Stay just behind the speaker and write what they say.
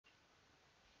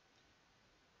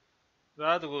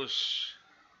That was,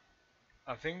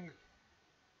 I think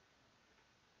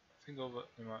over.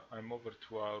 I'm over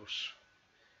 2 hours.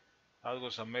 That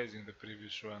was amazing. The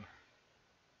previous one.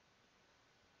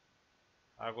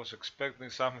 I was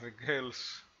expecting something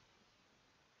else,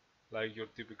 like your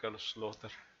typical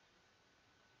slaughter.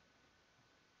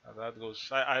 That was.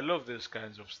 I love these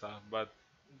kinds of stuff, but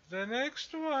the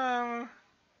next one.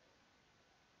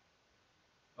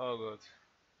 Oh god.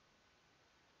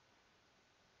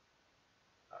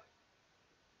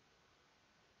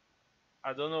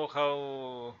 I don't know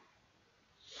how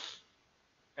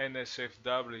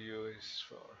NSFW is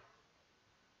for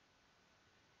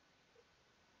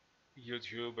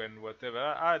YouTube and whatever.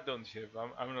 I don't have.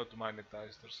 I'm not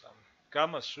monetized or something.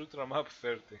 Kama Sutra map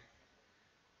 30.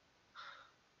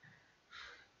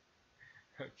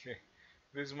 Okay.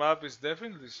 This map is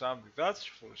definitely something, that's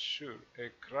for sure. A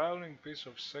crawling piece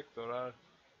of sector art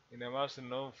in a master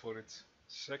known for its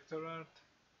sector art.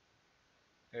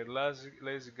 A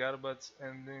lazy garbage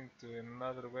ending to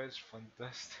another ways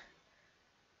fantastic.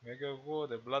 Mega war,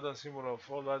 the blood and symbol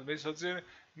of all that misogyny,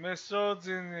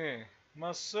 misogyny.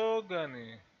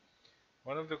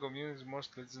 One of the community's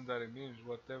most legendary memes,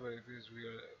 whatever it is, we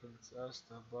are just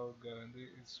about guarantee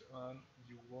it's one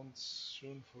you won't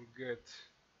soon forget.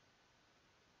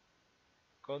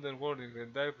 Content warning, the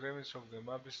entire premise of the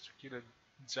map is to kill a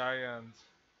giant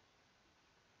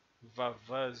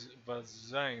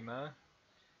vagina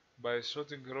by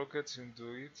shooting rockets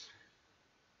into it,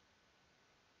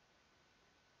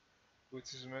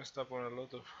 which is messed up on a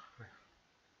lot of...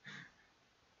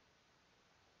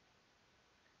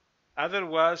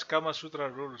 Otherwise, Kama Sutra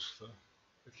rules though.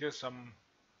 It has some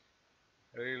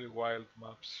really wild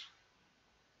maps.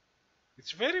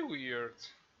 It's very weird.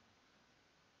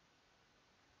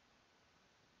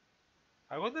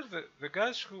 I wonder the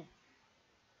guys who...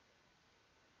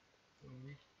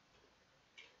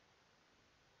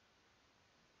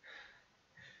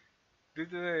 Did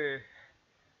they...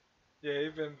 Yeah,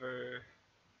 even the...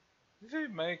 Did they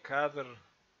make other...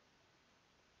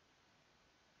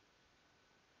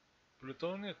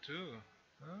 Plutonia too?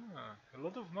 Ah, a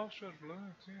lot of maps were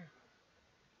Plutonia too.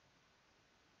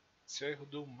 Say who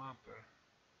do mapper.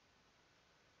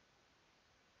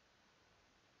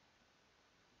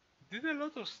 Did a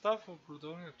lot of stuff for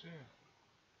Plutonia too.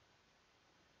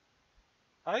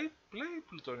 I played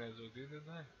Plutonia too, didn't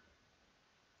I?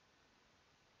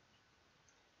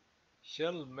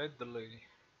 Shell medley.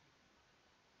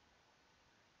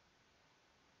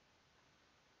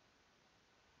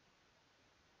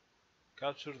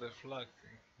 Capture the flag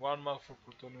thing. One map for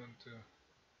Plutonium 2.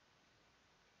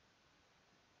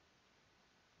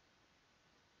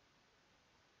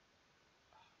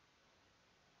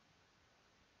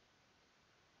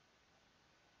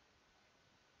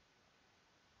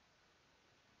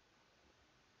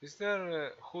 Is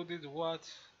there who did what?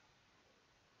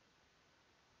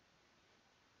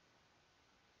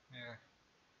 Yeah.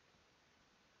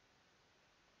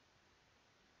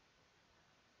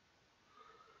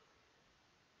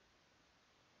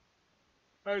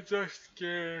 I just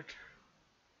can't.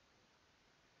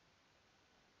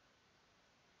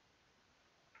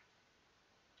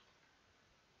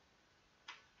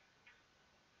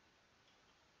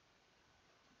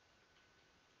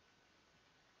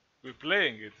 We're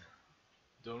playing it,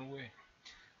 don't we?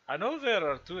 I know there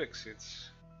are 2 exits.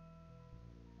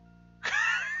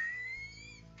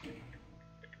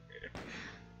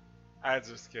 I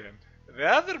just can't. The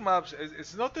other maps,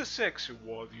 it's not a sexy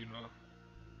WoD, you know.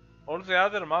 All the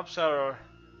other maps are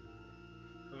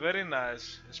very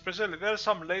nice. Especially there are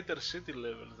some later city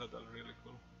levels that are really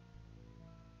cool.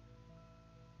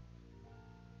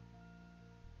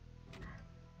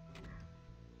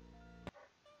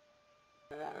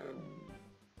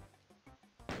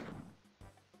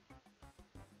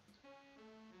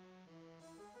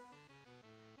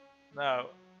 Now,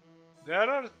 there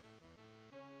are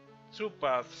 2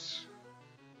 paths.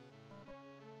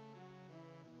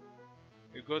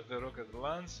 You got the rocket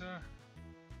launcher.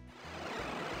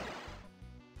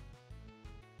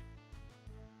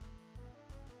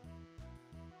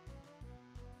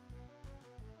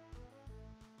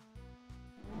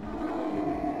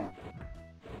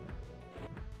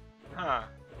 Huh.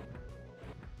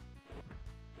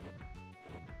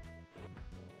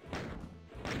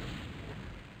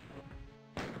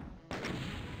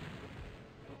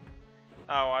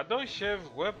 Now, I don't have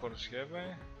weapons, have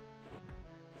I?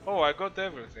 Oh, I got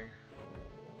everything.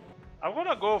 I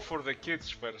wanna go for the kids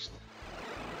first.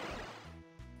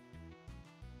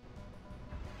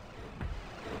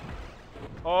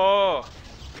 Oh!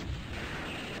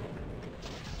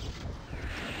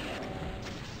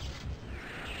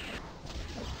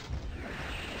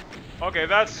 Okay,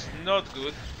 that's not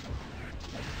good.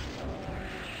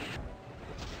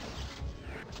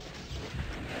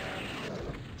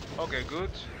 Okay, good.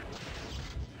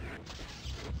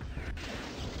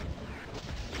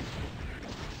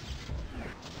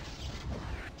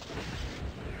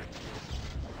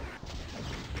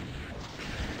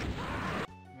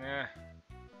 Yeah.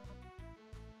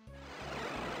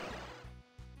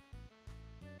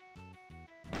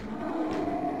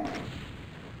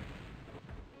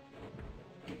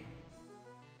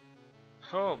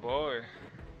 Oh boy.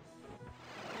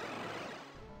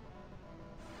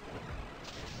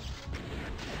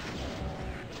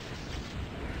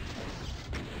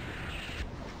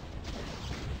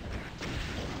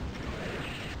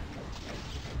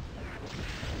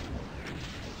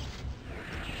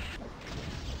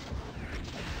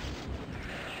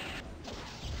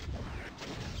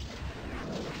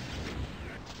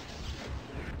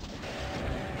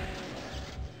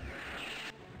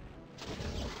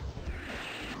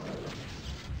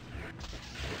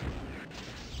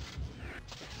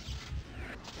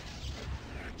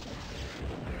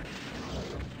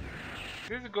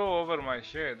 Did it go over my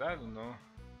head? I don't know.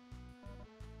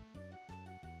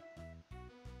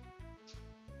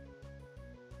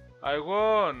 I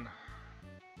won!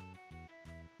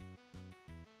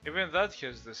 Even that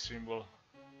has the symbol.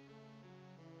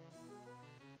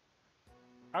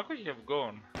 How could you have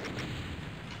gone?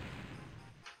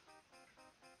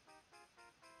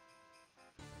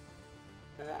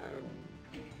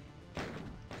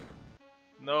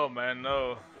 No, man,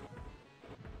 no.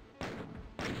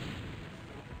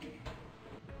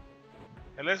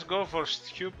 And let's go for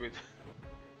stupid.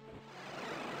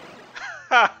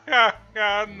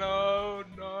 No,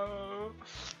 no,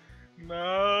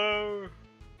 no.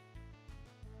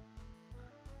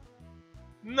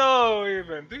 No,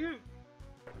 even. Do you?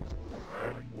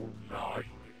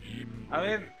 I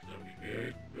mean,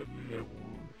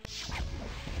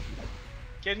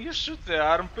 can you shoot the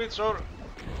armpits or?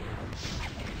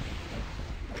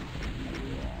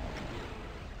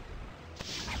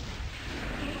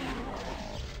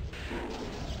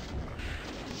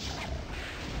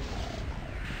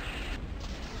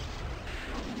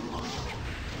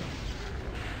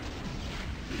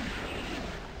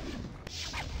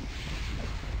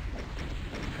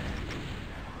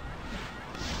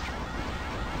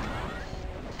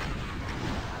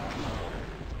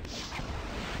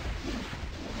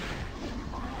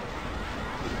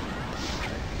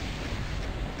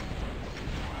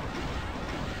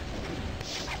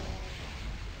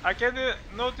 I can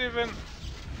not even.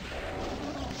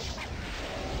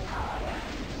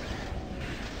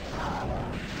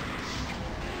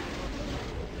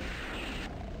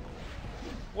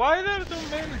 Why are there too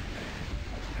many?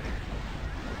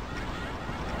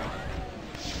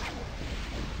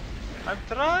 I'm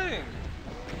trying.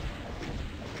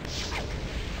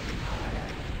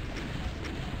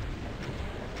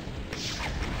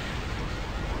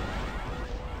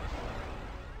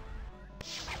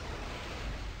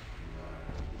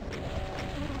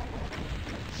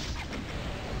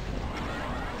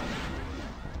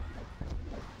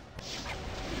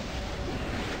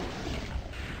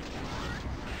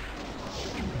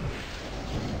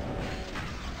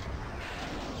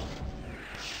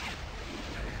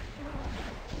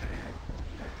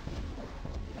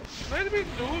 What did we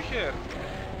do here?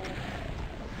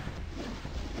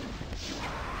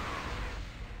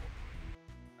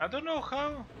 I don't know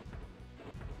how.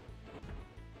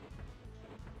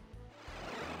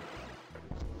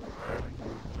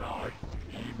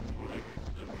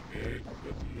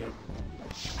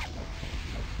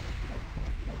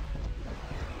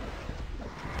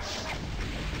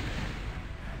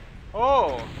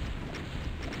 Oh!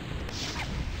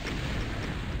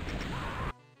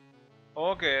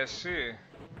 Okay, I see.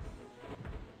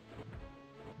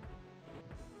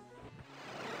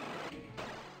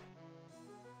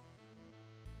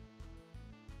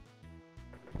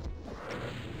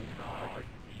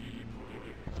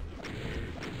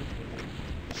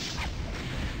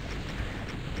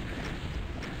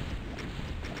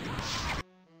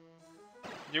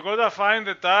 You gotta find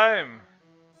the time.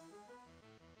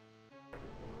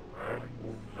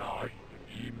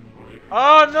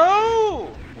 Oh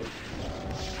no!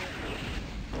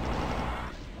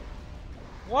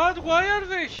 What? Why are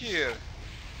they here?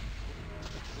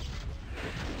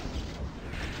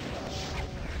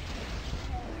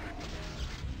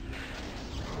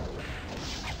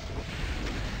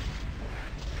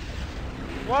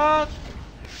 What?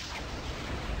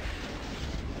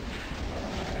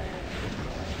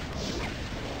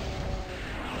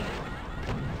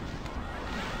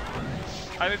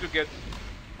 I need to get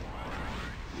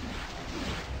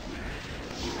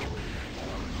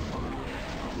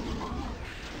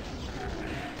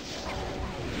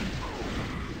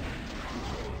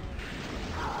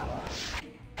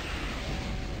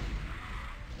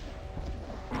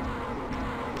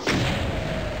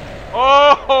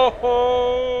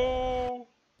Oh!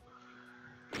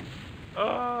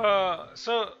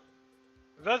 So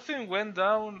that thing went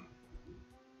down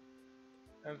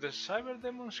and the cyber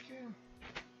demons came.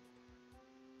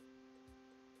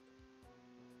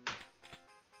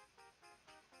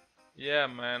 Yeah,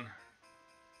 man.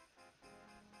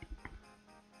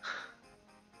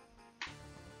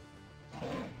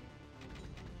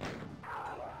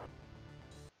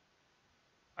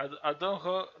 I don't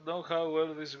know how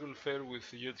well this will fare with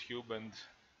YouTube and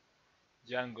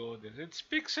young audience. It's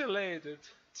pixelated, it's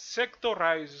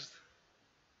sectorized,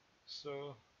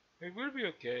 so it will be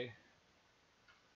okay.